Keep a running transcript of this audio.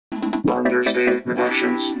Understated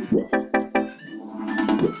Productions.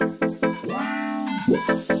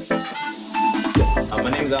 My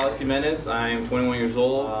name is Jimenez. I'm 21 years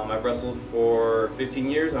old. I've wrestled for 15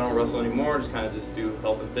 years. I don't wrestle anymore, just do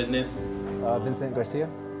health and fitness. Vincent Garcia.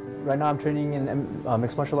 Right now I'm training in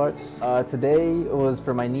mixed martial arts. Today it was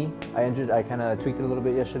for my knee. I kind of tweaked it a little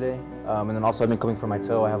bit yesterday. And then also I've been coming for my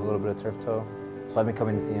toe. I have a little bit of turf toe. So I've been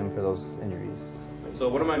coming to see him for those injuries. So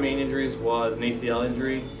one of my main injuries was an ACL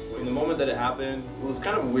injury. In the moment that it happened, it was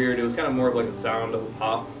kind of weird. It was kind of more of like the sound of a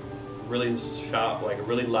pop, really sharp, like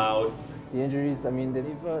really loud. The injuries, I mean,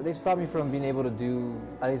 they've stopped me from being able to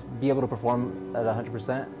be able to perform at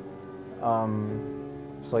 100%.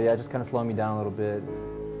 So yeah, just kind of slowing me down a little bit.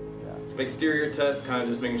 Yeah. Exterior test, kind of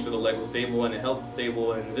just making sure the leg was stable, and it held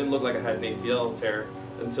stable, and it didn't look like I had an ACL tear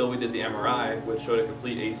until we did the MRI, which showed a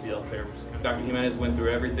complete ACL tear. Dr. Jimenez went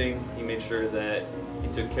through everything. He made sure that he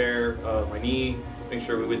took care of my knee, make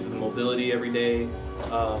sure we went through the mobility every day,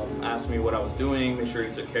 asked me what I was doing, make sure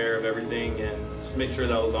he took care of everything, and just make sure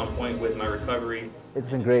that I was on point with my recovery. It's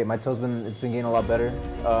been great. My toe's been getting a lot better.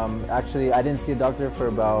 Actually, I didn't see a doctor for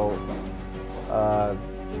about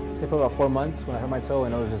say for about 4 months when I hurt my toe,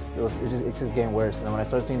 and it just getting worse. And when I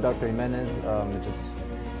started seeing Dr. Jimenez, it just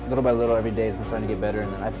little by little every day it's been starting to get better,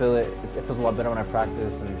 and then I feel it feels a lot better when I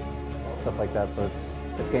practice and stuff like that. So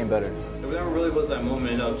it's getting better. There never really was that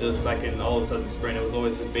moment of just I can all of a sudden sprint. It was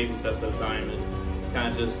always just baby steps at a time, and kind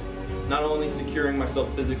of just not only securing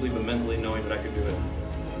myself physically but mentally knowing that I could do it.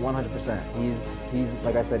 100%. He's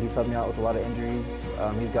like I said, he's helped me out with a lot of injuries.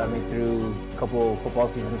 He's got me through a couple football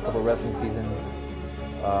seasons, a couple wrestling seasons.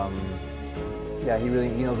 Yeah, he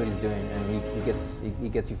knows what he's doing, and he gets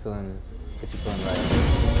you feeling right.